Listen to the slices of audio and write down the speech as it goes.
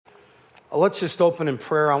Let's just open in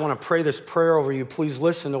prayer. I want to pray this prayer over you. Please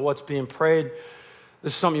listen to what's being prayed.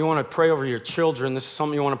 This is something you want to pray over your children. This is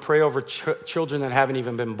something you want to pray over children that haven't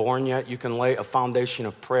even been born yet. You can lay a foundation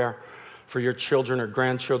of prayer for your children or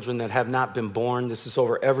grandchildren that have not been born. This is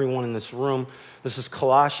over everyone in this room. This is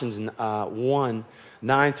Colossians 1,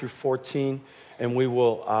 9 through 14. And we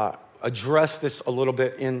will address this a little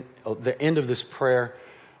bit in the end of this prayer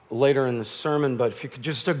later in the sermon. But if you could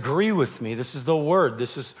just agree with me, this is the word.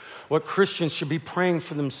 This is what Christians should be praying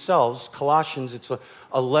for themselves. Colossians, it's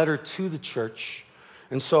a letter to the church.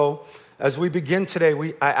 And so as we begin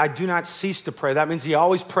today, I do not cease to pray. That means he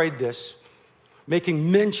always prayed this,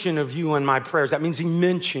 making mention of you in my prayers. That means he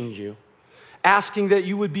mentioned you, asking that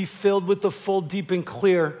you would be filled with the full, deep, and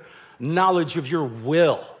clear knowledge of your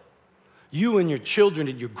will. You and your children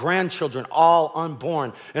and your grandchildren, all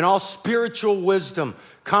unborn, and all spiritual wisdom,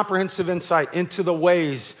 comprehensive insight into the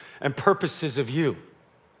ways and purposes of you,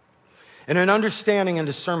 and an understanding and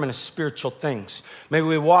discernment of spiritual things. May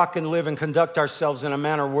we walk and live and conduct ourselves in a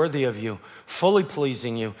manner worthy of you, fully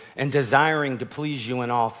pleasing you, and desiring to please you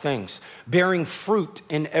in all things, bearing fruit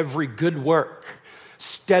in every good work,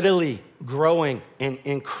 steadily growing and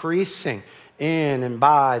increasing in and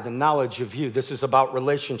by the knowledge of you. This is about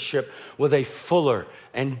relationship with a fuller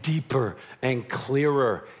and deeper and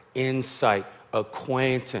clearer insight,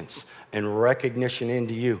 acquaintance, and recognition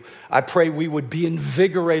into you. I pray we would be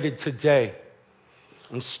invigorated today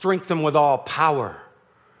and strengthened with all power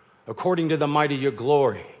according to the might of your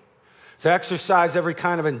glory, to exercise every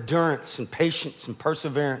kind of endurance and patience and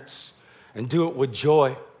perseverance, and do it with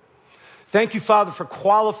joy. Thank you, Father, for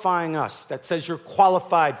qualifying us. That says you're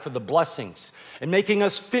qualified for the blessings and making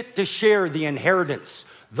us fit to share the inheritance.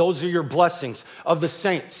 Those are your blessings of the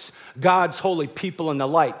saints, God's holy people in the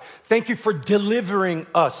light. Thank you for delivering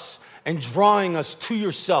us and drawing us to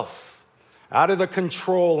yourself out of the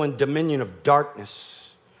control and dominion of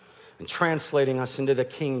darkness and translating us into the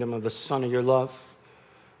kingdom of the Son of your love.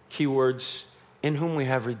 Keywords, in whom we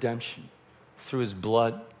have redemption through his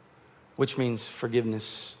blood, which means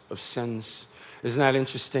forgiveness of sins. Isn't that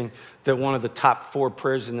interesting that one of the top 4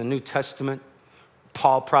 prayers in the New Testament,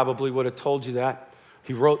 Paul probably would have told you that.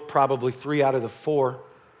 He wrote probably 3 out of the 4,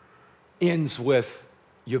 ends with,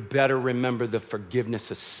 you better remember the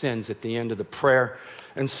forgiveness of sins at the end of the prayer.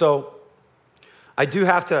 And so I do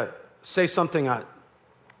have to say something. I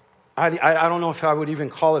don't know if I would even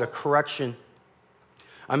call it a correction.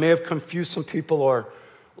 I may have confused some people, or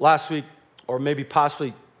last week, or maybe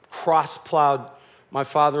possibly cross-plowed my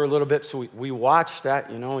father a little bit, so we watch that,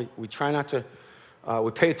 we try not to, we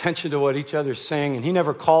pay attention to what each other's saying, and he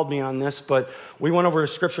never called me on this, but we went over to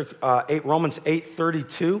Scripture, Romans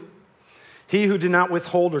 8:32. He who did not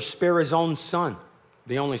withhold or spare his own son,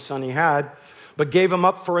 the only son he had, but gave him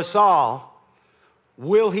up for us all,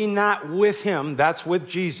 will he not with him, that's with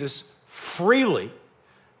Jesus, freely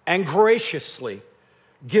and graciously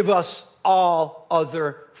give us all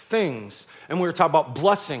other things? And we were talking about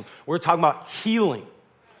blessing. We were talking about healing.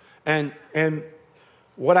 And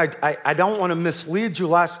what I don't want to mislead you.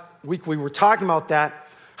 Last week we were talking about that,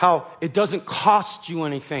 how it doesn't cost you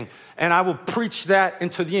anything. And I will preach that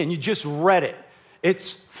into the end. You just read it.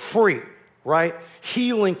 It's free, right?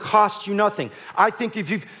 Healing costs you nothing. I think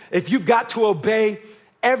if you've got to obey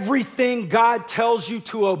everything God tells you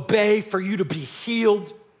to obey for you to be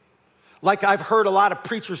healed, like I've heard a lot of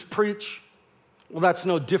preachers preach, well, that's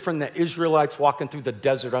no different than the Israelites walking through the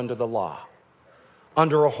desert under the law,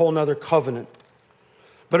 under a whole nother covenant.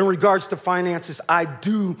 But in regards to finances, I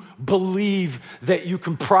do believe that you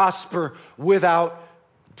can prosper without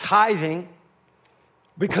tithing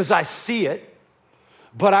because I see it.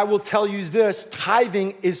 But I will tell you this,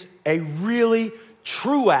 tithing is a really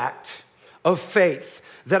true act of faith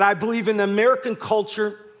that I believe in the American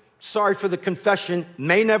culture, sorry for the confession,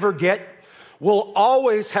 may never get, will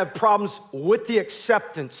always have problems with the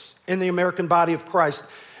acceptance in the American body of Christ.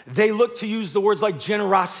 They look to use the words like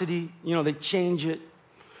generosity, they change it.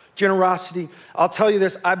 Generosity. I'll tell you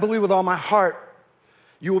this, I believe with all my heart,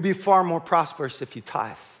 you will be far more prosperous if you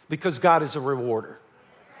tithe, because God is a rewarder.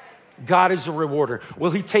 God is a rewarder.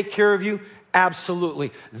 Will he take care of you?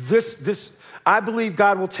 Absolutely. I believe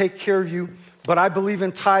God will take care of you, but I believe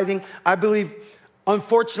in tithing. I believe,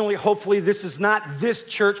 unfortunately, hopefully, this is not this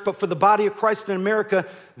church, but for the body of Christ in America,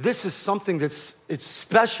 this is something it's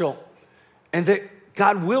special and that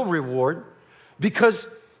God will reward because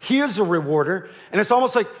he is a rewarder. And it's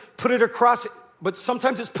almost like put it across, but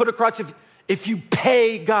sometimes it's put across if you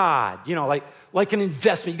pay God, like an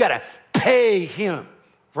investment, you got to pay him,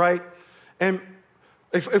 right? And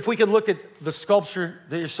if we could look at the sculpture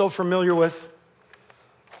that you're so familiar with,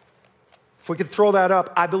 if we could throw that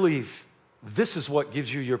up, I believe this is what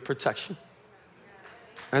gives you your protection.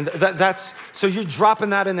 And so you're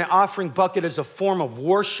dropping that in the offering bucket as a form of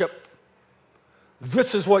worship.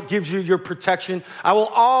 This is what gives you your protection. I will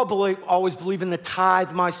always believe in the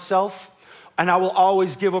tithe myself, and I will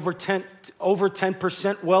always give over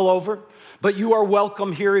 10%, well over. But you are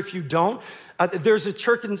welcome here if you don't. There's a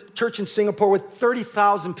church in Singapore with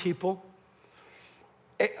 30,000 people,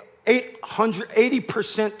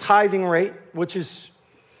 80% tithing rate, which is,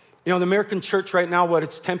 the American church right now,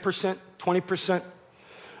 it's 10%, 20%.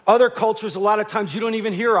 Other cultures, a lot of times you don't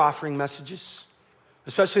even hear offering messages,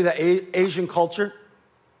 especially the Asian culture.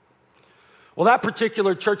 Well, that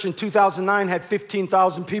particular church in 2009 had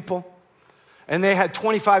 15,000 people, and they had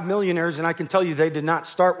 25 millionaires, and I can tell you they did not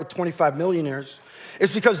start with 25 millionaires.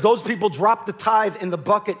 It's because those people dropped the tithe in the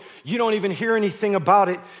bucket. You don't even hear anything about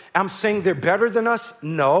it. I'm saying they're better than us?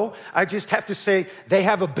 No. I just have to say they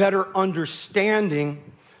have a better understanding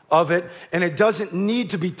of it, and it doesn't need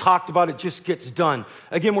to be talked about, it just gets done.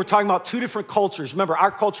 Again, we're talking about two different cultures. Remember,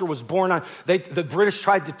 our culture was born on, the British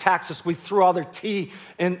tried to tax us. We threw all their tea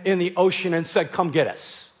in the ocean and said, come get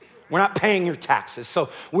us. We're not paying your taxes. So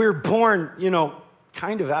we were born,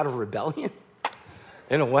 kind of out of rebellion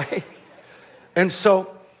in a way. And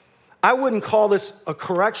so I wouldn't call this a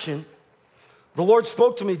correction. The Lord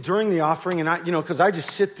spoke to me during the offering, and because I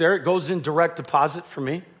just sit there, it goes in direct deposit for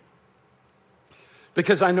me.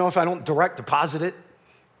 Because I know if I don't direct deposit it,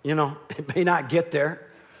 it may not get there.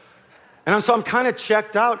 And so I'm kind of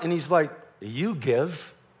checked out, and he's like, you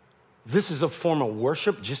give. This is a form of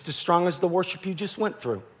worship just as strong as the worship you just went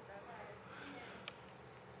through.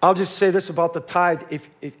 I'll just say this about the tithe.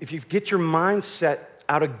 If you get your mindset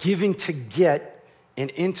out of giving to get and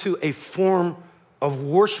into a form of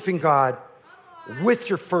worshiping God with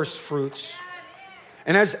your first fruits,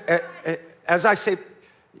 and as I say,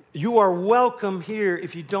 you are welcome here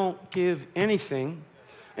if you don't give anything.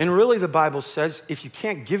 And really the Bible says if you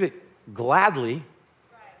can't give it gladly,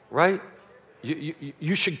 right,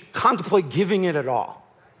 you should contemplate giving it at all.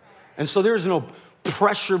 And so there's no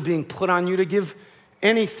pressure being put on you to give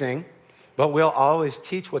anything, but we'll always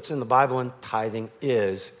teach what's in the Bible, and tithing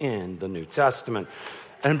is in the New Testament.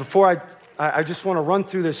 And before I just want to run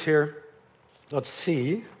through this here. Let's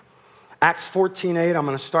see. Acts 14:8, I'm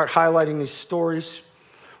going to start highlighting these stories.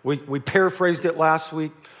 We paraphrased it last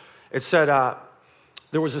week. It said,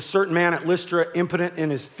 there was a certain man at Lystra, impotent in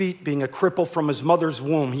his feet, being a cripple from his mother's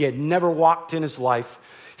womb. He had never walked in his life.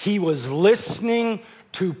 He was listening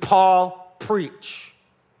to Paul preach.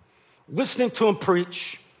 Listening to him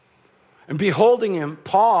preach. And beholding him,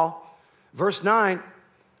 Paul, verse 9,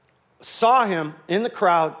 saw him in the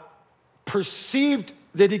crowd, perceived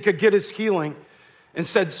that he could get his healing, and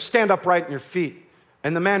said, stand upright in your feet.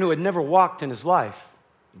 And the man who had never walked in his life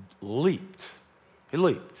leaped. He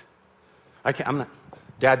leaped.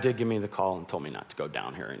 Dad did give me the call and told me not to go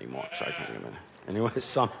down here anymore, so I can't even. Anyway,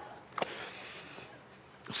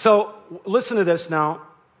 so listen to this now.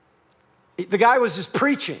 The guy was just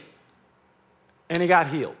preaching, and he got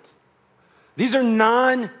healed. These are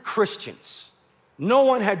non-Christians. No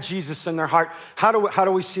one had Jesus in their heart. How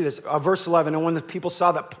do we see this? Verse 11, and when the people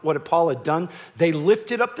saw that what Paul had done, they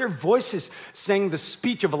lifted up their voices, saying the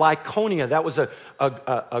speech of Lycaonia. That was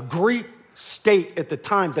a Greek state at the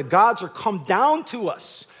time. The gods are come down to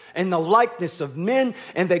us in the likeness of men,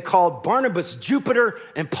 and they called Barnabas Jupiter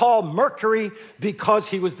and Paul Mercury because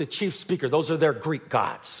he was the chief speaker. Those are their Greek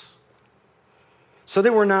gods. So they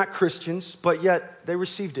were not Christians, but yet they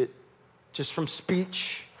received it just from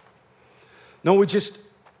speech. No, we just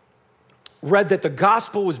read that the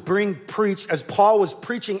gospel was being preached as Paul was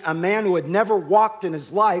preaching. A man who had never walked in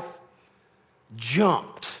his life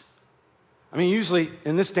jumped. I mean, usually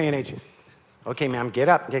in this day and age, okay, man, get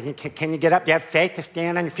up. Can you get up? Do you have faith to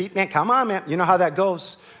stand on your feet, man? Come on, man. You know how that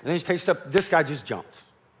goes. And then he takes up. This guy just jumped.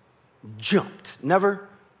 Never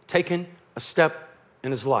taken a step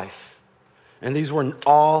in his life. And these were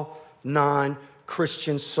all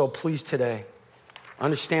non-Christians. So please today,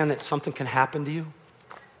 understand that something can happen to you.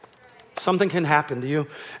 Something can happen to you.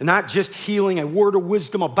 And not just healing, a word of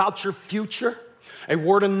wisdom about your future, a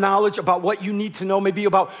word of knowledge about what you need to know, maybe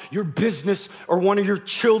about your business or one of your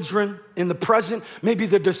children in the present, maybe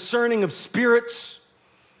the discerning of spirits,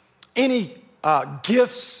 any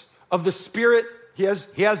gifts of the Spirit. He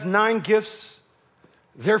has 9 gifts.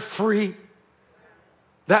 They're free.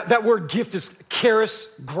 That word gift is charis,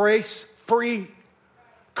 grace, free,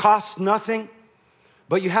 costs nothing.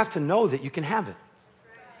 But you have to know that you can have it.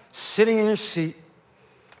 Sitting in your seat,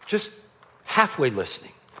 just halfway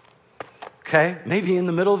listening. Okay? Maybe in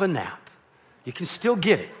the middle of a nap. You can still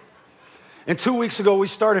get it. And 2 weeks ago, we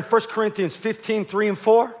started in 1 Corinthians 15, 3 and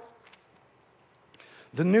 4.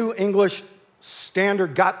 The New English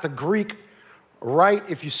Standard got the Greek right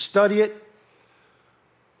if you study it.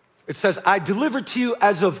 It says, I delivered to you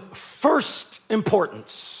as of first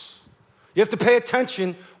importance. You have to pay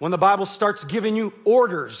attention when the Bible starts giving you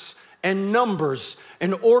orders and numbers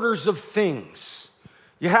and orders of things.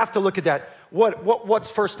 You have to look at that. What's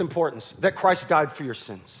first importance? That Christ died for your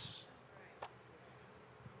sins.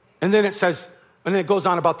 And then it says, and then it goes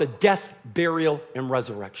on about the death, burial, and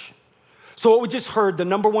resurrection. So what we just heard, the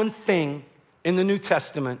number one thing in the New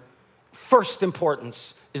Testament, first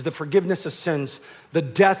importance, is the forgiveness of sins, the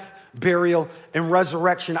death, burial, and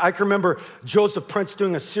resurrection. I can remember Joseph Prince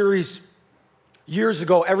doing a series years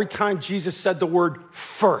ago. Every time Jesus said the word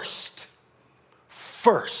first,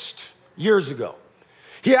 years ago,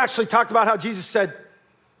 he actually talked about how Jesus said,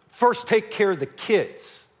 first take care of the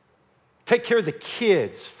kids. Take care of the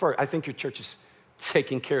kids first. I think your church is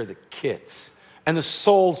taking care of the kids. And the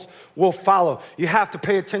souls will follow. You have to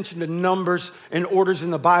pay attention to numbers and orders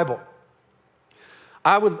in the Bible.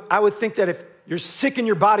 I would think that if you're sick in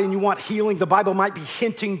your body and you want healing, the Bible might be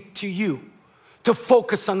hinting to you to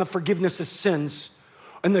focus on the forgiveness of sins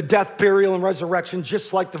and the death, burial, and resurrection,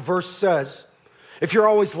 just like the verse says. If you're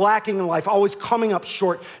always lacking in life, always coming up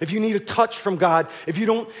short, if you need a touch from God, if you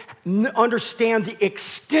don't understand the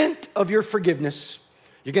extent of your forgiveness,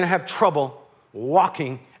 you're going to have trouble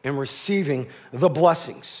walking and receiving the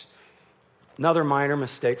blessings. Another minor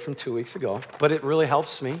mistake from 2 weeks ago, but it really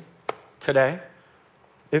helps me today.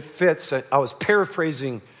 It fits. I was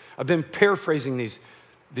paraphrasing. I've been paraphrasing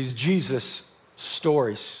these Jesus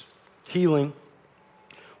stories, healing.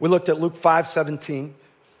 We looked at Luke 5:17.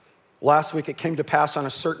 Last week, it came to pass on a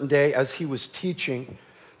certain day as he was teaching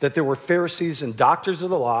that there were Pharisees and doctors of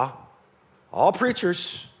the law, all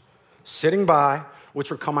preachers, sitting by, which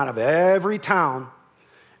were come out of every town,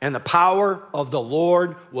 and the power of the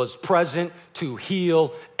Lord was present to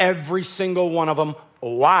heal every single one of them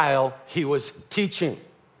while he was teaching.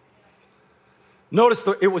 Notice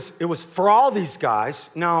it was for all these guys.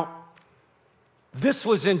 Now, this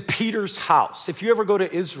was in Peter's house. If you ever go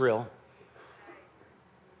to Israel,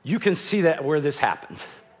 you can see that where this happened.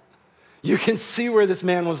 You can see where this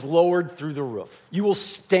man was lowered through the roof. You will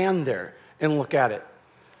stand there and look at it.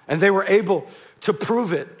 And they were able to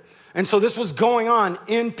prove it. And so this was going on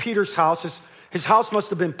in Peter's house. His house must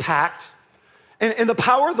have been packed. And the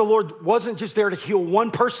power of the Lord wasn't just there to heal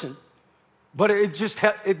one person, but it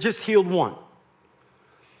just healed one.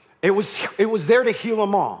 It was there to heal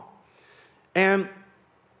them all.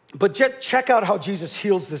 But check out how Jesus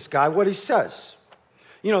heals this guy, what he says.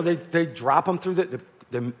 You know, they drop him through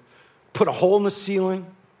they put a hole in the ceiling,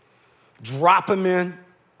 drop him in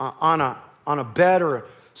on a bed or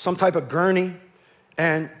some type of gurney,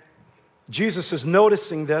 and Jesus is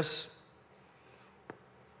noticing this.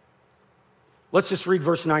 Let's just read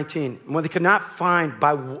verse 19. When they could not find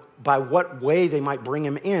by what way they might bring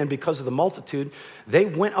him in because of the multitude, they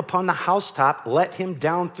went upon the housetop, let him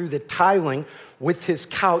down through the tiling with his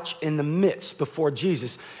couch in the midst before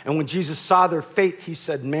Jesus. And when Jesus saw their faith, he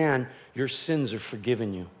said, "Man, your sins are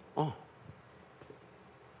forgiven you." Oh,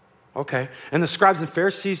 okay. And the scribes and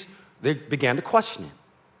Pharisees, they began to question him.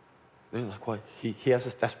 They're like, "What? He has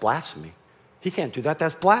this, that's blasphemy. He can't do that.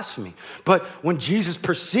 That's blasphemy." But when Jesus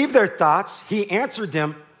perceived their thoughts, he answered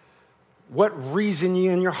them, "What reason ye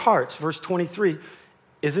in your hearts?" Verse 23,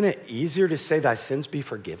 "Isn't it easier to say thy sins be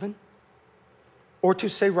forgiven? Or to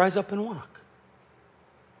say rise up and walk?"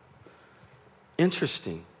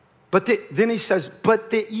 Interesting. But then he says,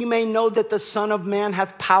 "But that you may know that the Son of Man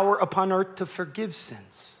hath power upon earth to forgive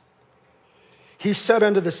sins. He said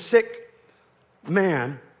unto the sick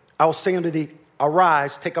man, I will say unto thee,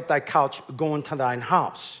 arise, take up thy couch, go into thine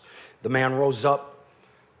house. The man rose up,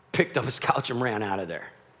 picked up his couch, and ran out of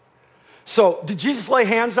there." So, did Jesus lay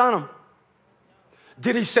hands on him?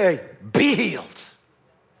 Did he say, "Be healed"?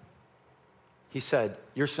 He said,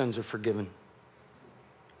 "Your sins are forgiven."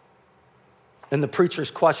 And the preachers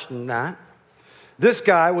questioned that. This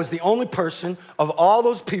guy was the only person of all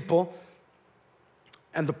those people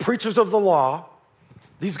and the preachers of the law.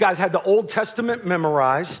 These guys had the Old Testament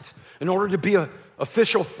memorized. In order to be an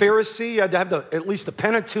official Pharisee, you had to have at least the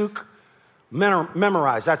Pentateuch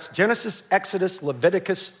memorized. That's Genesis, Exodus,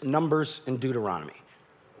 Leviticus, Numbers, and Deuteronomy,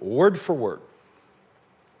 word for word.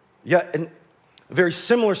 Yet, in a very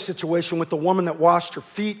similar situation with the woman that washed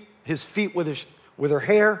his feet with her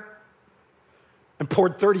hair, and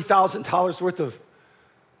poured $30,000 worth of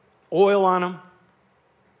oil on him.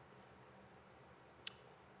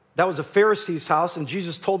 That was a Pharisee's house, and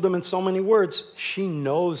Jesus told them in so many words, she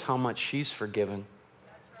knows how much she's forgiven.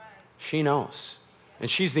 That's right. She knows.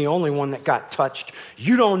 and she's the only one that got touched.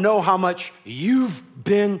 You don't know how much you've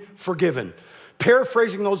been forgiven.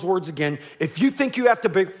 Paraphrasing those words again, if you think you have to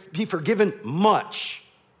be forgiven much,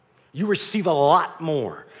 you receive a lot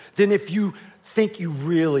more than if you think you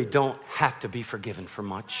really don't have to be forgiven for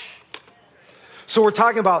much. So we're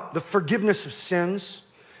talking about the forgiveness of sins,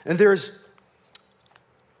 and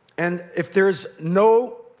if there's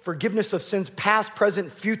no forgiveness of sins past,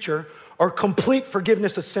 present, future, or complete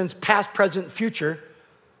forgiveness of sins past, present, future,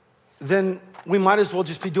 then we might as well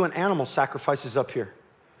just be doing animal sacrifices up here,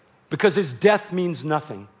 because his death means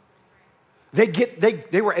nothing.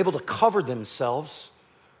 They were able to cover themselves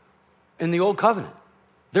in the old covenant.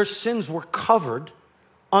 Their sins were covered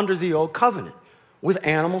under the old covenant with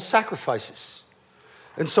animal sacrifices.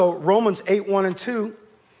 And so Romans 8:1-2,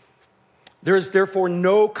 there is therefore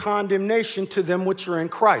no condemnation to them which are in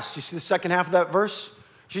Christ. You see the second half of that verse?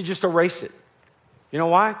 You should just erase it. You know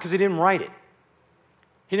why? Because he didn't write it.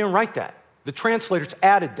 He didn't write that. The translators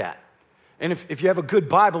added that. And if you have a good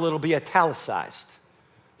Bible, it'll be italicized.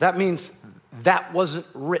 That means that wasn't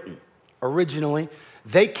written originally.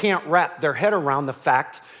 They can't wrap their head around the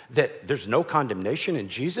fact that there's no condemnation in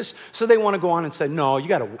Jesus. So they want to go on and say, no,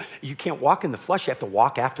 you can't walk in the flesh. You have to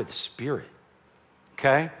walk after the Spirit.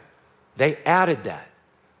 Okay? They added that.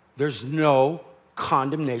 There's no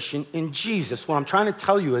condemnation in Jesus. What I'm trying to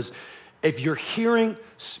tell you is, if you're hearing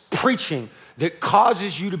preaching that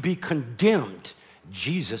causes you to be condemned,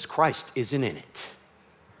 Jesus Christ isn't in it.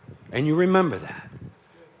 And you remember that.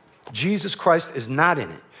 Jesus Christ is not in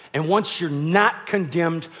it. And once you're not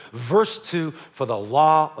condemned, verse 2, for the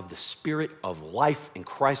law of the Spirit of life in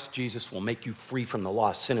Christ Jesus will make you free from the law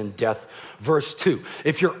of sin and death. Verse 2,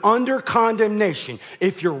 if you're under condemnation,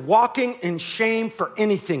 if you're walking in shame for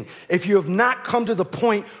anything, if you have not come to the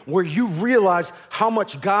point where you realize how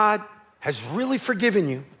much God has really forgiven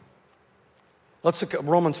you, let's look at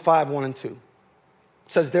Romans 5:1-2. It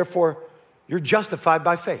says, therefore, you're justified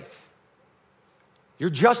by faith. You're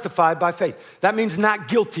justified by faith. That means not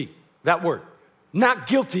guilty, that word. Not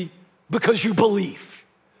guilty because you believe.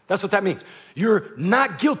 That's what that means. You're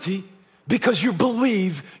not guilty because you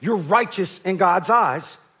believe you're righteous in God's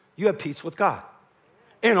eyes. You have peace with God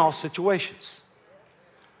in all situations.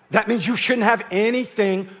 That means you shouldn't have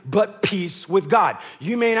anything but peace with God.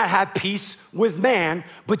 You may not have peace with man,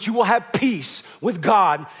 but you will have peace with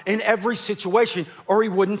God in every situation, or he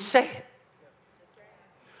wouldn't say it.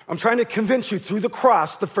 I'm trying to convince you through the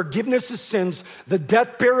cross, the forgiveness of sins, the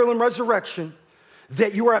death, burial, and resurrection,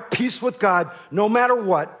 that you are at peace with God no matter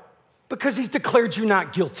what, because he's declared you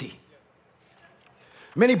not guilty.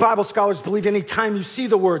 Many Bible scholars believe anytime you see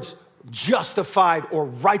the words justified or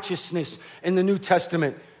righteousness in the New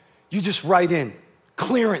Testament, you just write in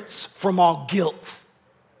clearance from all guilt,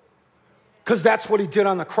 because that's what he did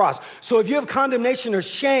on the cross. So if you have condemnation or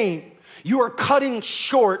shame, you are cutting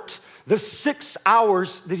short the 6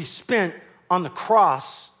 hours that he spent on the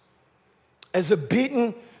cross as a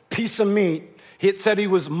beaten piece of meat. It said he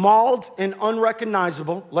was mauled and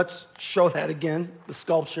unrecognizable. Let's show that again, the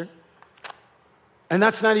sculpture. And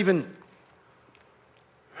that's not even,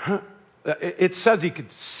 it says he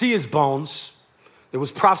could see his bones. It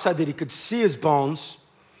was prophesied that he could see his bones.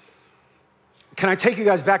 Can I take you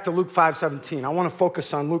guys back to Luke 5:17? I want to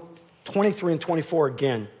focus on Luke 23 and 24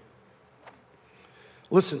 again.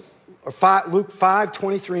 Listen. Luke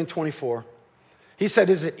 5:23 and 24. He said,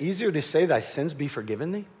 is it easier to say thy sins be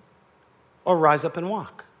forgiven thee, or rise up and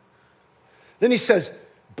walk? Then he says,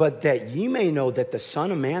 but that ye may know that the Son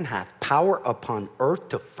of Man hath power upon earth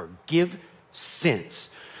to forgive sins.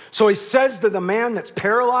 So he says to the man that's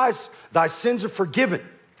paralyzed, thy sins are forgiven.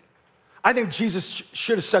 I think Jesus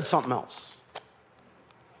should have said something else.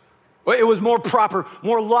 It was more proper,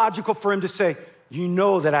 more logical for him to say, you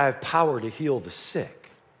know that I have power to heal the sick.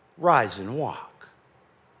 Rise and walk.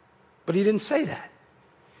 But he didn't say that.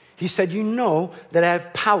 He said, you know that I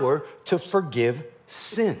have power to forgive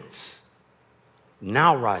sins.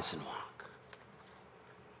 Now rise and walk.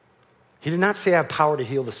 He did not say I have power to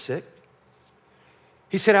heal the sick.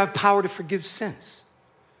 He said I have power to forgive sins.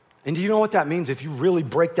 And do you know what that means if you really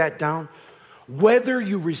break that down? Whether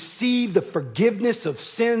you receive the forgiveness of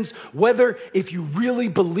sins, whether if you really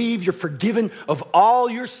believe you're forgiven of all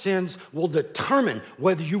your sins, will determine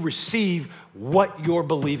whether you receive what you're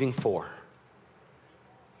believing for.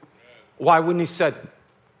 Why wouldn't he said,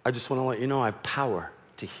 I just want to let you know I have power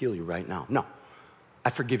to heal you right now? No, I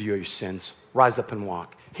forgive you of your sins. Rise up and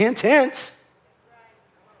walk. Hint, hint.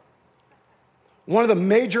 One of the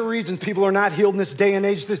major reasons people are not healed in this day and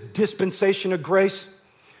age, this dispensation of grace,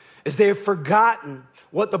 is they have forgotten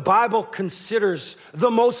what the Bible considers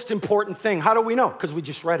the most important thing. How do we know? Because we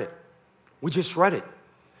just read it. We just read it.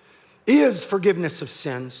 is forgiveness of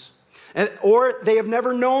sins, or they have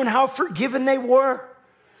never known how forgiven they were.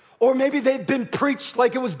 Or maybe they've been preached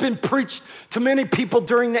like it was been preached to many people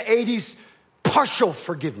during the 80s, partial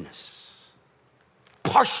forgiveness.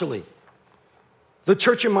 Partially. The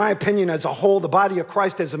church, in my opinion, as a whole, the body of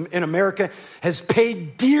Christ in America, has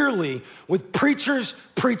paid dearly with preachers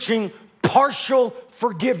preaching partial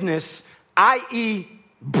forgiveness, i.e.,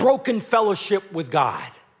 broken fellowship with God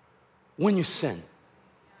when you sin.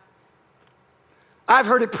 I've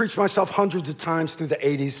heard it preached myself hundreds of times through the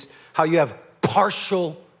 80s, how you have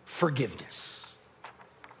partial forgiveness.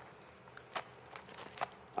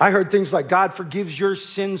 I heard things like God forgives your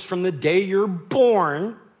sins from the day you're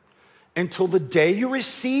born until the day you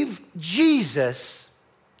receive Jesus,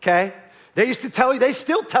 okay? They used to tell you, they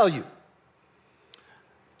still tell you,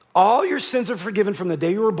 all your sins are forgiven from the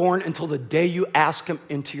day you were born until the day you ask him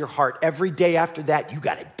into your heart. Every day after that, you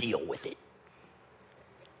got to deal with it.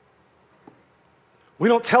 We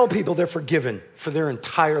don't tell people they're forgiven for their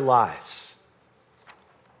entire lives.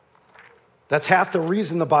 That's half the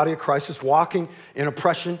reason the body of Christ is walking in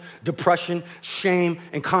oppression, depression, shame,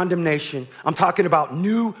 and condemnation. I'm talking about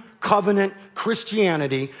New Covenant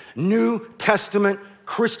Christianity, New Testament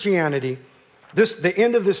Christianity. The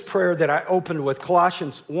end of this prayer that I opened with,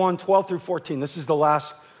 Colossians 1, 12 through 14. This is the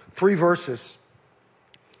last 3 verses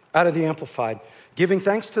out of the Amplified. Giving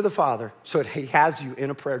thanks to the Father, so he has you in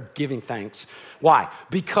a prayer giving thanks. Why?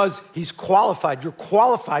 Because he's qualified. You're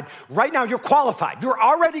qualified. Right now, you're qualified. You're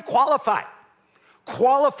already qualified.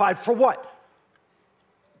 Qualified for what?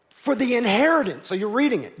 For the inheritance. So you're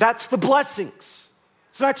reading it. That's the blessings.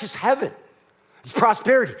 It's not just heaven. It's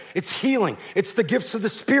prosperity. It's healing. It's the gifts of the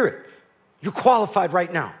Spirit. You're qualified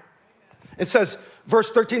right now. It says,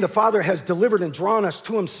 verse 13, the Father has delivered and drawn us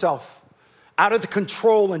to himself out of the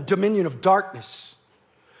control and dominion of darkness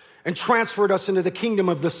and transferred us into the kingdom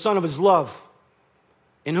of the Son of his love,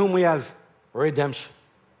 in whom we have redemption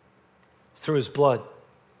through his blood,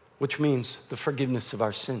 which means the forgiveness of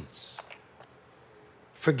our sins.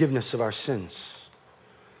 Forgiveness of our sins.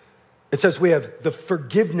 It says we have the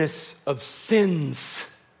forgiveness of sins,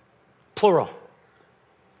 plural.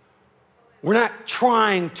 We're not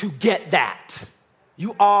trying to get that.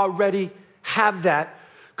 You already have that.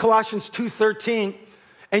 Colossians 2:13,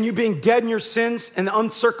 and you being dead in your sins and the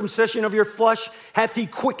uncircumcision of your flesh, hath he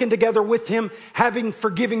quickened together with him, having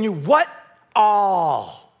forgiven you what?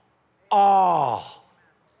 All.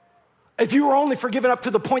 If you were only forgiven up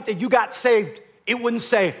to the point that you got saved, it wouldn't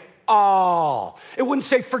say all. It wouldn't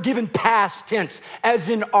say forgiven past tense, as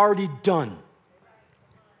in already done.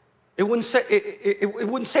 It wouldn't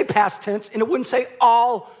say past tense, and it wouldn't say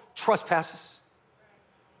all trespasses.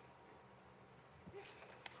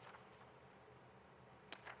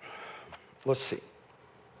 Let's see.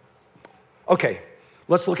 Okay,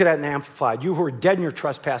 let's look at that in the Amplified. You who are dead in your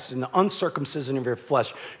trespasses and the uncircumcision of your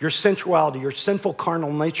flesh, your sensuality, your sinful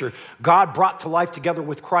carnal nature, God brought to life together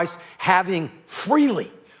with Christ, having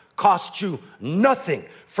freely cost you nothing,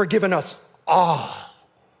 forgiven us all.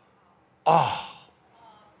 All.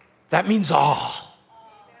 That means all.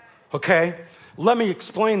 Okay? Let me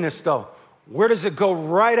explain this though. Where does it go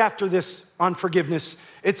right after this on forgiveness?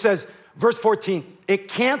 It says, verse 14, it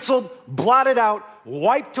canceled, blotted out,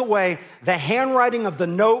 wiped away the handwriting of the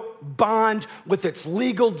note bond with its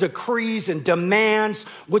legal decrees and demands,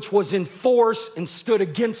 which was in force and stood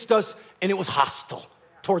against us, and it was hostile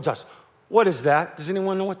towards us. What is that? Does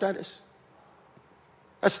anyone know what that is?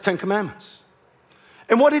 That's the 10 Commandments.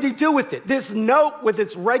 And what did he do with it? This note with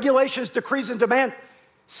its regulations, decrees, and demands,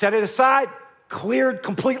 set it aside, cleared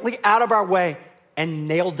completely out of our way, and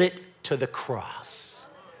nailed it to the cross.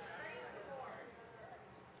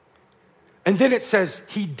 And then it says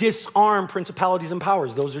he disarmed principalities and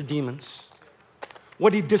powers. Those are demons.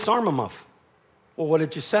 What did he disarm them of? Well, what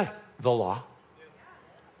did you say? The law.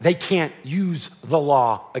 They can't use the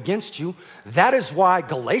law against you. That is why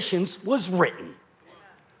Galatians was written.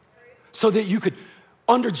 So that you could,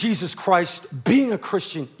 under Jesus Christ, being a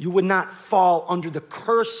Christian, you would not fall under the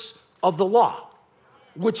curse of the law,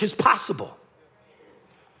 which is possible.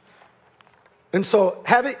 And so,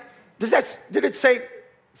 did it say,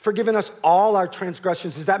 forgiven us all our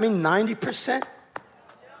transgressions? Does that mean 90%?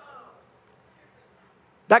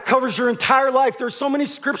 That covers your entire life. There's so many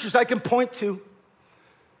scriptures I can point to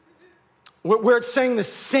where it's saying the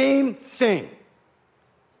same thing.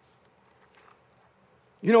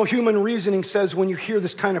 You know, human reasoning says when you hear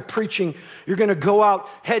this kind of preaching, you're going to go out,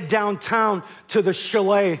 head downtown to the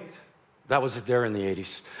chalet. That was there in the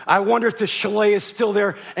 80s. I wonder if the chalet is still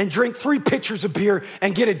there, and drink 3 pitchers of beer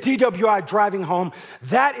and get a DWI driving home.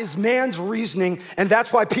 That is man's reasoning, and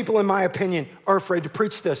that's why people, in my opinion, are afraid to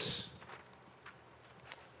preach this.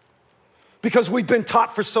 Because we've been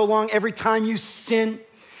taught for so long, every time you sin,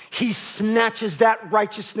 he snatches that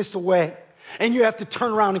righteousness away. And you have to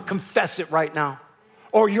turn around and confess it right now.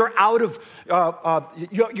 Or you're out of,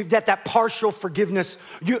 you get that partial forgiveness.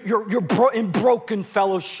 You're in broken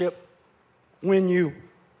fellowship when you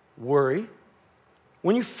worry,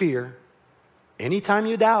 when you fear, anytime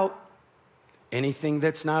you doubt, anything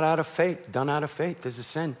that's not out of faith, done out of faith is a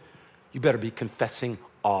sin. You better be confessing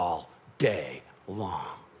all day long.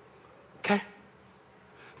 Okay?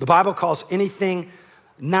 The Bible calls anything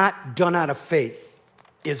not done out of faith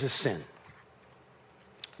is a sin.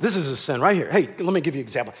 This is a sin right here. Hey, let me give you an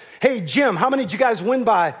example. Hey, Jim, how many did you guys win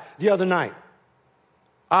by the other night?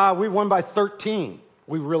 We won by 13.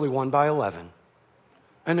 We really won by 11.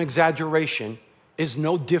 An exaggeration is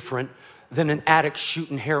no different than an addict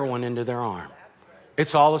shooting heroin into their arm.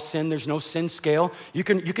 It's all a sin. There's no sin scale. You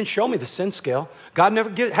can show me the sin scale. God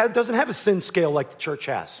doesn't have a sin scale like the church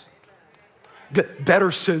has.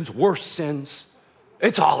 Better sins, worse sins.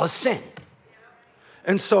 It's all a sin.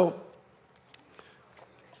 And so,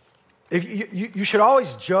 if you should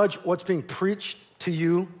always judge what's being preached to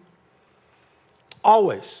you.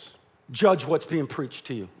 Always judge what's being preached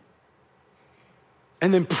to you.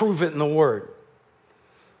 And then prove it in the Word.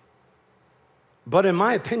 But in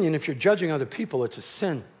my opinion, if you're judging other people, it's a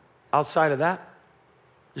sin. Outside of that,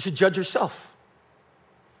 you should judge yourself.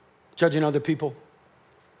 Judging other people.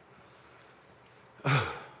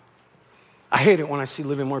 I hate it when I see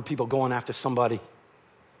Living Word people going after somebody,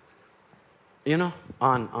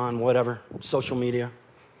 on whatever, social media.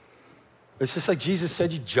 It's just like Jesus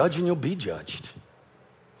said, you judge and you'll be judged.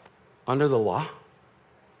 Under the law.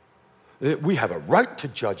 We have a right to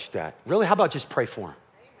judge that. Really? How about just pray for him?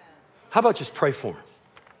 How about just pray for him?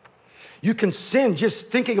 You can sin just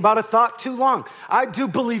thinking about a thought too long. I do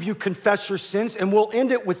believe you confess your sins, and we'll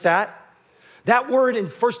end it with that. That word in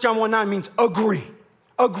 1 John 1:9 means agree.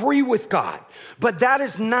 Agree with God. But that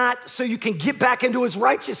is not so you can get back into his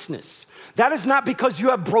righteousness. That is not because you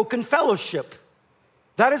have broken fellowship.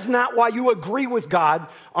 That is not why you agree with God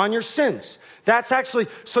on your sins. That's actually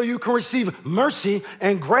so you can receive mercy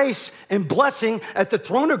and grace and blessing at the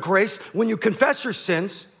throne of grace when you confess your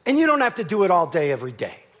sins, and you don't have to do it all day, every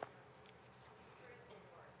day.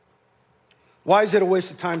 Why is it a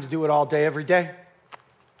waste of time to do it all day, every day?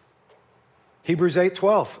 Hebrews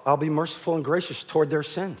 8:12, I'll be merciful and gracious toward their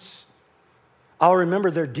sins. I'll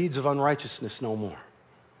remember their deeds of unrighteousness no more.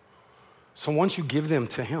 So once you give them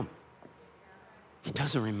to him, he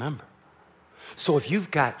doesn't remember. So if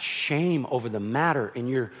you've got shame over the matter and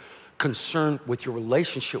you're concerned with your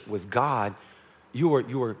relationship with God, you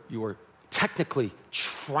are technically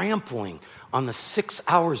trampling on the 6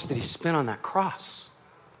 hours that he spent on that cross.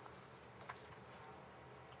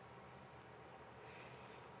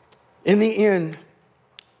 In the end,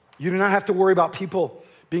 you do not have to worry about people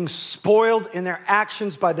being spoiled in their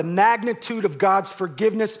actions by the magnitude of God's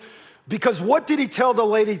forgiveness. Because what did he tell the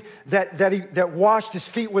lady that washed his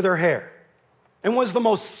feet with her hair? And was the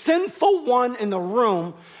most sinful one in the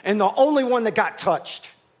room and the only one that got touched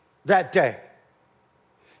that day.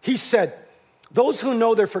 He said, those who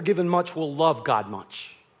know they're forgiven much will love God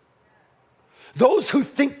much. Those who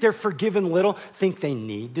think they're forgiven little think they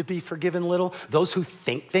need to be forgiven little. Those who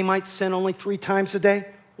think they might sin only 3 times a day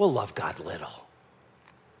will love God little.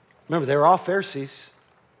 Remember, they were all Pharisees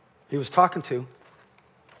he was talking to.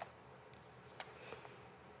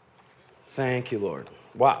 Thank you, Lord.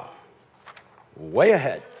 Wow. Way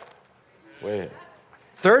ahead. Way ahead.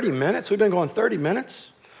 30 minutes? We've been going 30 minutes?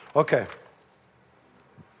 Okay.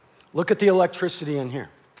 Look at the electricity in here.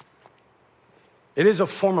 It is a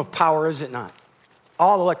form of power, is it not?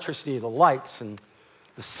 All electricity, the lights and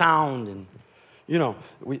the sound and,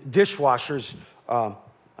 dishwashers. I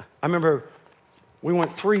remember we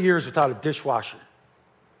went 3 years without a dishwasher.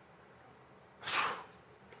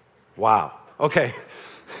 Wow. Okay.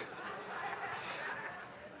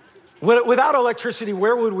 Without electricity,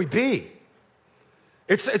 where would we be?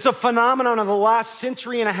 It's a phenomenon of the last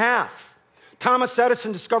century and a half. Thomas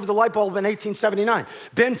Edison discovered the light bulb in 1879.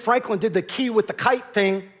 Ben Franklin did the key with the kite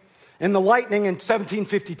thing and the lightning in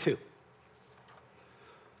 1752.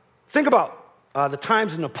 Think about the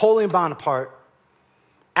times of Napoleon Bonaparte,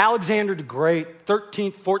 Alexander the Great,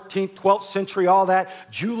 13th, 14th, 12th century, all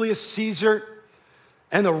that, Julius Caesar,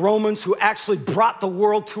 and the Romans who actually brought the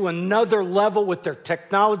world to another level with their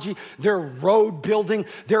technology, their road building,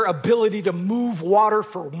 their ability to move water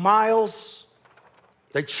for miles.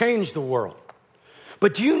 They changed the world.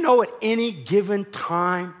 But do you know at any given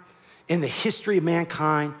time in the history of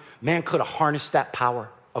mankind, man could have harnessed that power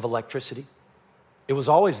of electricity? It was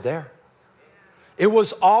always there. It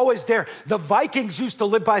was always there. The Vikings used to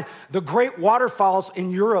live by the great waterfalls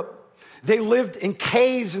in Europe. They lived in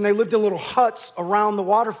caves and they lived in little huts around the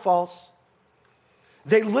waterfalls.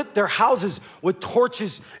 They lit their houses with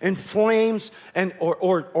torches and flames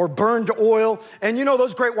or burned oil. And you know,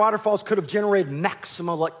 those great waterfalls could have generated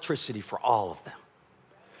maximum electricity for all of them.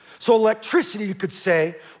 So electricity, you could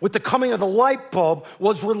say, with the coming of the light bulb,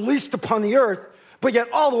 was released upon the earth. But yet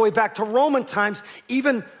all the way back to Roman times,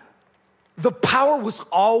 even the power was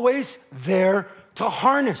always there to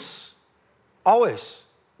harness. Always.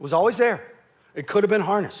 It was always there. It could have been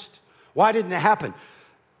harnessed. Why didn't it happen?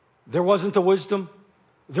 There wasn't the wisdom.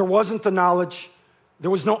 There wasn't the knowledge.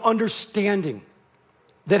 There was no understanding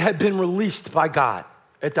that had been released by God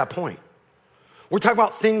at that point. We're talking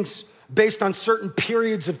about things based on certain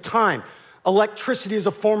periods of time. Electricity is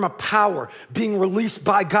a form of power being released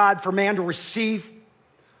by God for man to receive,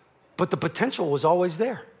 but the potential was always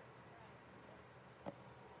there.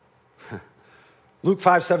 Luke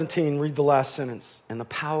 5:17, read the last sentence. And the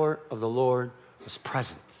power of the Lord was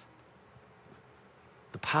present.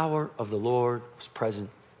 The power of the Lord was present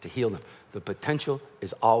to heal them. The potential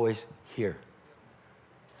is always here.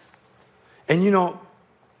 And you know,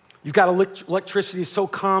 you've got electricity so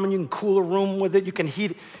common, you can cool a room with it. You can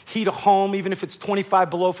heat a home, even if it's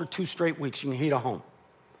 25 below for 2 straight weeks, you can heat a home.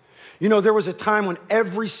 You know, there was a time when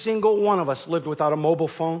every single one of us lived without a mobile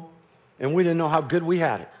phone, and we didn't know how good we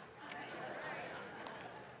had it.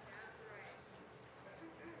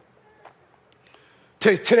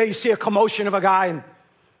 Today you see a commotion of a guy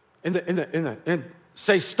in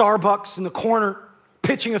say Starbucks in the corner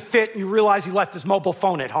pitching a fit, and you realize he left his mobile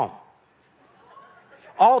phone at home.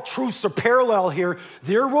 All truths are parallel here.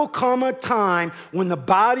 There will come a time when the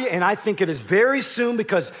body, and I think it is very soon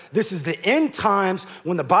because this is the end times,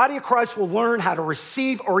 when the body of Christ will learn how to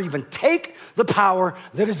receive or even take the power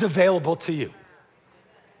that is available to you.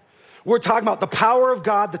 We're talking about the power of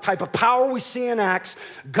God, the type of power we see in Acts,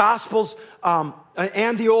 Gospels,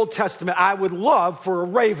 and the Old Testament. I would love for a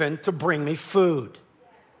raven to bring me food.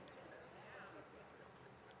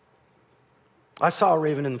 I saw a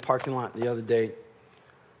raven in the parking lot the other day.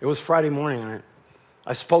 It was Friday morning, and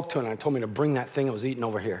I spoke to it, and I told me to bring that thing it was eating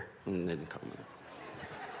over here. And they didn't come.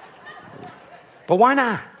 But why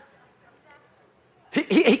not?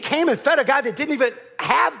 He came and fed a guy that didn't even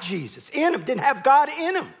have Jesus in him, didn't have God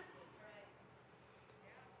in him.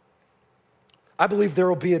 I believe there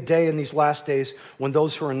will be a day in these last days when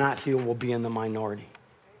those who are not healed will be in the minority.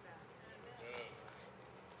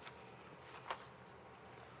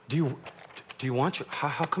 Do you want your,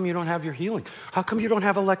 how come you don't have your healing? How come you don't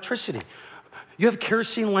have electricity? You have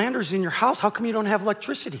kerosene lanterns in your house. How come you don't have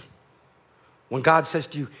electricity? When God says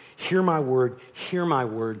to you, hear my word, hear my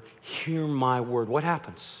word, hear my word, what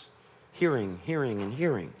happens? Hearing, hearing, and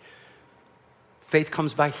hearing. Faith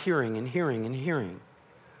comes by hearing and hearing and hearing.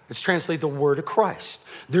 It's translated the word of Christ.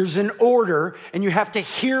 There's an order, and you have to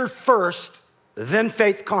hear first, then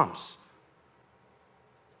faith comes.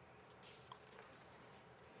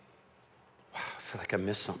 Wow, I feel like I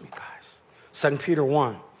missed something, guys. 2 Peter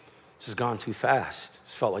 1. This has gone too fast.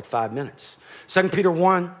 It's felt like 5 minutes. 2 Peter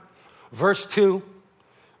 1, verse 2.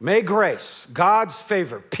 May grace, God's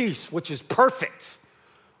favor, peace, which is perfect,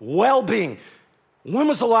 well-being. When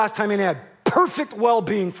was the last time you had perfect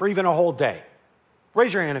well-being for even a whole day?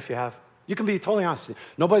 Raise your hand if you have. You can be totally honest.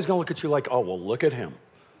 Nobody's going to look at you like, oh, well, look at him.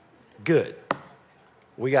 Good.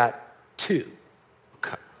 We got 2.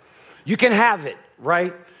 Okay. You can have it,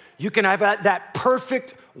 right? You can have that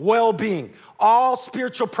perfect well-being, all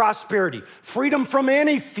spiritual prosperity, freedom from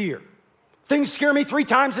any fear. Things scare me 3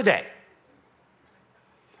 times a day.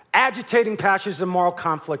 Agitating passions and moral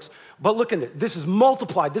conflicts. But look at it. This is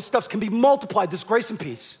multiplied. This stuff can be multiplied, this grace and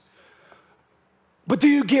peace. But do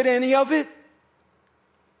you get any of it?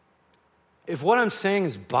 If what I'm saying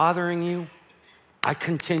is bothering you, I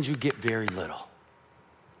contend you get very little.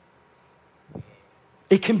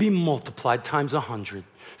 It can be multiplied times 100.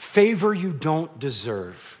 Favor you don't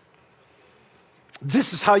deserve.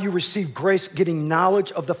 This is how you receive grace, getting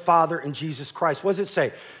knowledge of the Father and Jesus Christ. What does it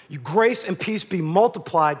say? You grace and peace be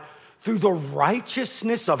multiplied through the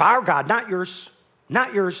righteousness of our God, not yours,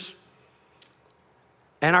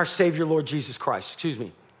 and our Savior, Lord Jesus Christ,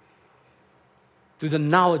 through the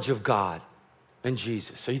knowledge of God and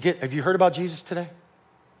Jesus. So have you heard about Jesus today?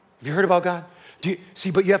 Have you heard about God?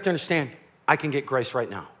 But you have to understand, I can get grace right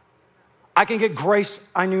now. I can get grace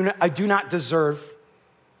I do not deserve.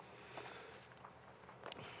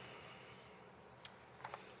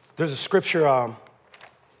 There's a scripture,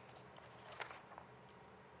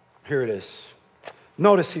 here it is.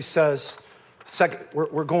 Notice he says,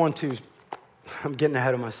 I'm getting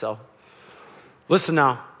ahead of myself. Listen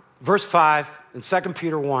now, verse 5 in 2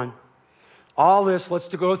 Peter 1. All this, let's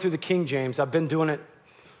go through the King James. I've been doing it.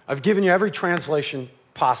 I've given you every translation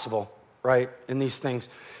possible, right, in these things.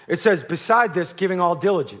 It says, beside this, giving all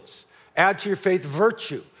diligence, add to your faith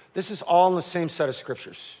virtue. This is all in the same set of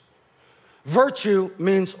scriptures. Virtue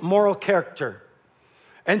means moral character.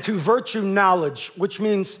 And to virtue, knowledge, which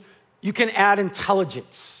means you can add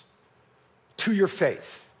intelligence to your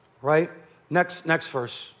faith, right? Next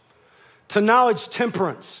verse. To knowledge,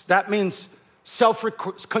 temperance. That means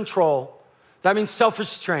self-control. That means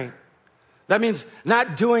self-restraint. That means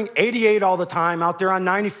not doing 88 all the time out there on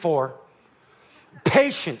 94.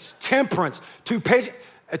 Patience, temperance. To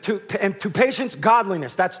patience,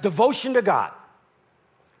 godliness. That's devotion to God.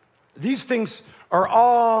 These things are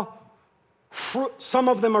all fruit. Some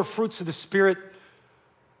of them are fruits of the Spirit.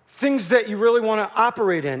 Things that you really want to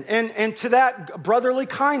operate in. And to that, brotherly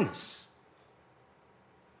kindness.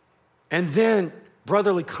 And then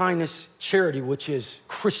brotherly kindness, charity, which is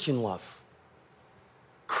Christian love.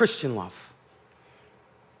 Christian love.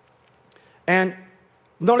 And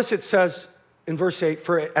notice it says in verse 8,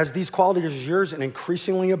 for as these qualities are yours and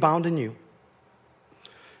increasingly abound in you,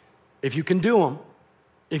 if you can do them,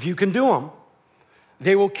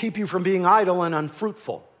 they will keep you from being idle and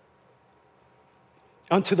unfruitful.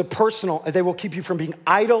 Unto the personal, they will keep you from being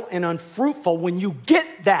idle and unfruitful when you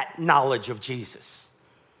get that knowledge of Jesus.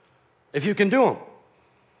 If you can do them.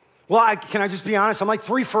 Well, can I just be honest? I'm like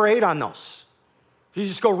 3 for 8 on those. If you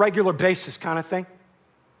just go regular basis kind of thing.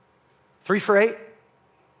 3 for 8.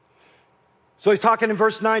 So he's talking in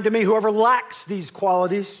verse 9 to me, whoever lacks these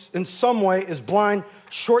qualities in some way is blind,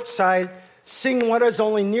 short-sighted, seeing what is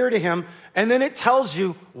only near to him. And then it tells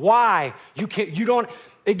you why it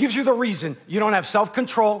gives you the reason. You don't have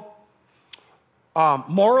self-control,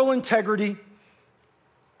 moral integrity,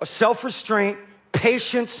 self-restraint,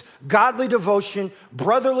 patience, godly devotion,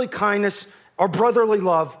 brotherly kindness, or brotherly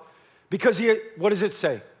love. Because what does it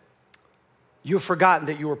say? You've forgotten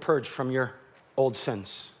that you were purged from your old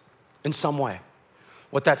sins in some way.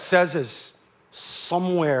 What that says is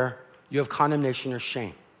somewhere you have condemnation or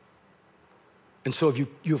shame. And so if you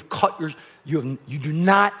do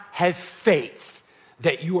not have faith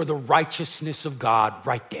that you are the righteousness of God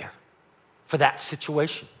right there for that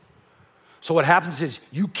situation. So what happens is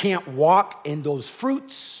you can't walk in those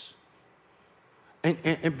fruits.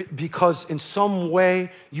 And because in some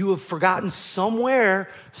way you have forgotten somewhere,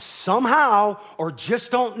 somehow, or just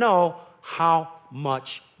don't know how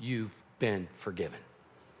much you've been forgiven.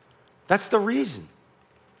 That's the reason.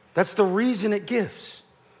 That's the reason it gives.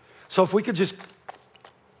 So if we could just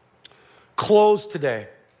close today.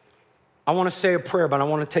 I want to say a prayer, but I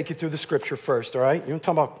want to take you through the scripture first, all right? You're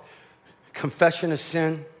talking about confession of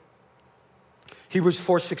sin. Hebrews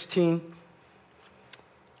 4:16.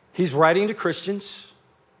 He's writing to Christians,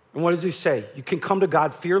 and what does he say? You can come to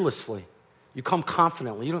God fearlessly. You come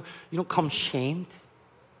confidently. You don't come shamed.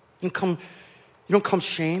 You don't come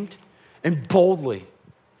shamed and boldly.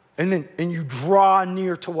 And you draw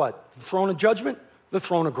near to what? The throne of judgment? The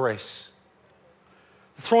throne of grace.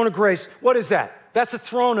 The throne of grace. What is that? That's a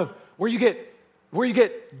throne of where you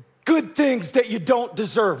get good things that you don't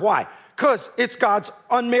deserve. Why? Because it's God's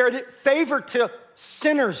unmerited favor to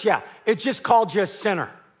sinners. Yeah, it just called you a sinner.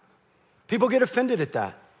 People get offended at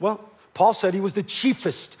that. Well, Paul said he was the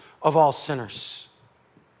chiefest of all sinners.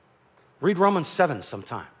 Read Romans 7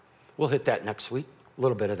 sometime. We'll hit that next week, a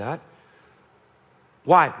little bit of that.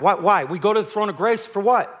 Why? We go to the throne of grace for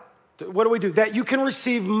what? What do? That you can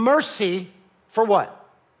receive mercy for what?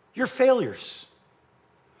 Your failures.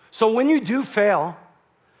 So when you do fail,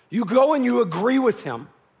 you go and you agree with him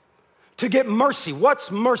to get mercy. What's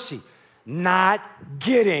mercy? Not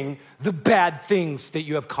getting the bad things that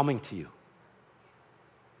you have coming to you.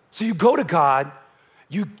 So you go to God,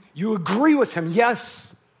 you agree with him,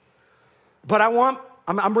 yes, but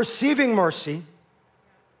I'm receiving mercy,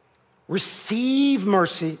 receive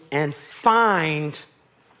mercy, and find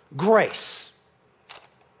grace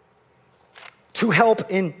to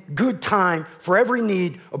help in good time for every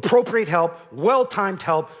need, appropriate help, well-timed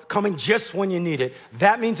help, coming just when you need it.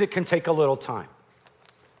 That means it can take a little time,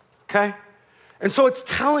 okay? And so it's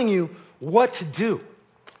telling you what to do.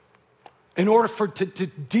 In order to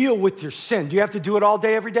deal with your sin. Do you have to do it all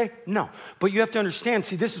day, every day? No. But you have to understand,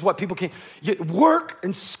 see, this is what people can't. Work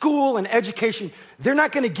and school and education, they're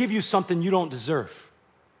not going to give you something you don't deserve.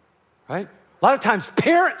 Right? A lot of times,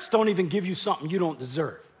 parents don't even give you something you don't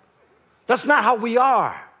deserve. That's not how we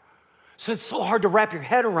are. So it's so hard to wrap your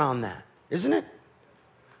head around that, isn't it?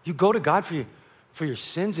 You go to God for your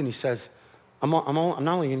sins, and he says, I'm not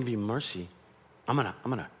only going to give you mercy, I'm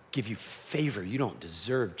gonna give you favor you don't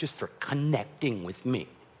deserve just for connecting with me.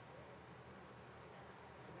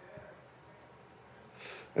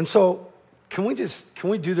 And so, can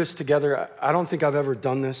we do this together? I don't think I've ever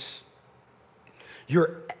done this.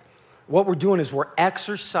 What we're doing is we're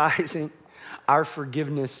exercising our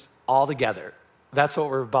forgiveness all together. That's what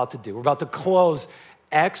we're about to do. We're about to close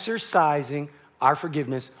exercising our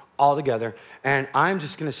forgiveness all together. And I'm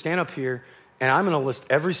just going to stand up here and I'm going to list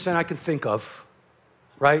every sin I can think of,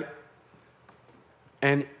 right?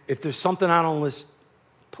 And if there's something I don't list,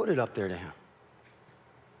 put it up there to him.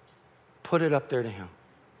 Put it up there to him.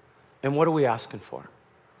 And what are we asking for?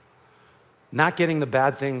 Not getting the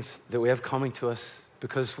bad things that we have coming to us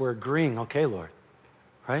because we're agreeing, okay, Lord,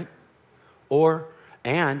 right?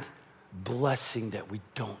 And blessing that we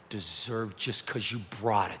don't deserve just because you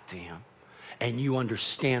brought it to him. And you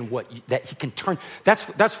understand that he can turn. That's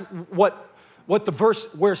what the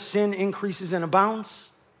verse where sin increases and abounds,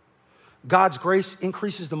 God's grace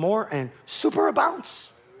increases the more and superabounds.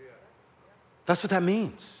 That's what that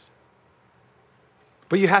means.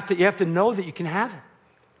 But you have to know that you can have it.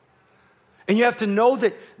 And you have to know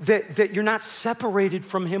that you're not separated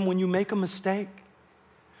from him when you make a mistake.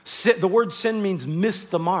 The word sin means miss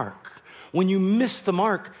the mark. When you miss the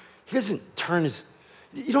mark, he doesn't turn his,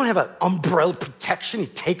 you don't have an umbrella protection he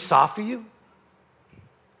takes off of you.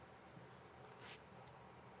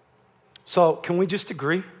 So can we just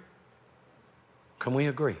agree? Can we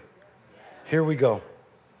agree? Here we go.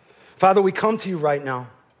 Father, we come to you right now.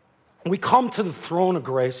 We come to the throne of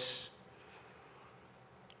grace.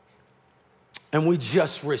 And we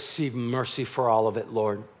just receive mercy for all of it,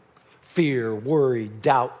 Lord. Fear, worry,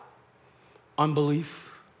 doubt,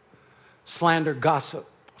 unbelief, slander, gossip,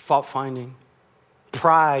 fault-finding,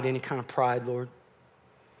 pride, any kind of pride, Lord.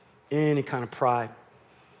 Any kind of pride.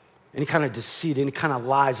 Any kind of deceit, any kind of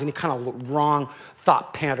lies, any kind of wrong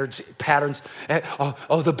thought patterns.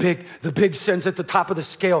 The big sins at the top of the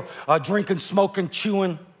scale. Drinking, smoking,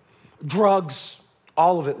 chewing, drugs,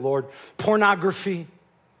 all of it, Lord. Pornography.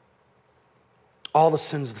 All the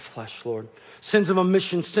sins of the flesh, Lord. Sins of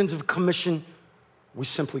omission, sins of commission. We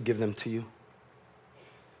simply give them to you.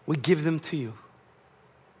 We give them to you.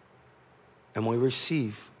 And we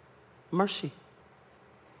receive mercy.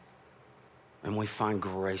 And we find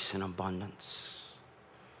grace in abundance.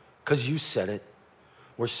 Because you said it,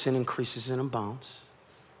 where sin increases and abounds,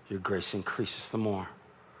 your grace increases the more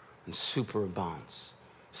and superabounds.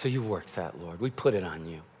 So you work that, Lord. We put it on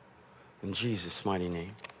you. In Jesus' mighty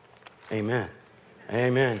name, amen.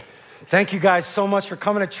 Amen. Thank you guys so much for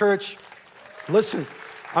coming to church. Listen,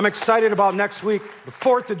 I'm excited about next week, the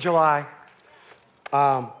 4th of July,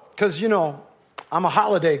 because, you know, I'm a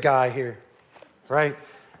holiday guy here, right?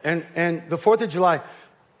 And the 4th of July,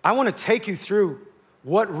 I want to take you through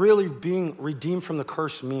what really being redeemed from the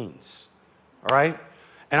curse means, all right?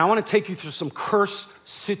 And I want to take you through some curse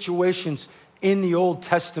situations in the Old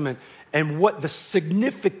Testament and what the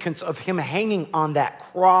significance of him hanging on that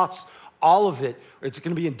cross, all of it. It's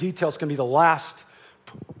going to be in detail. It's going to be the last,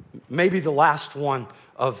 maybe the last one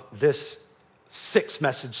of this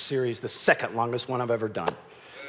 6-message series, the second longest one I've ever done.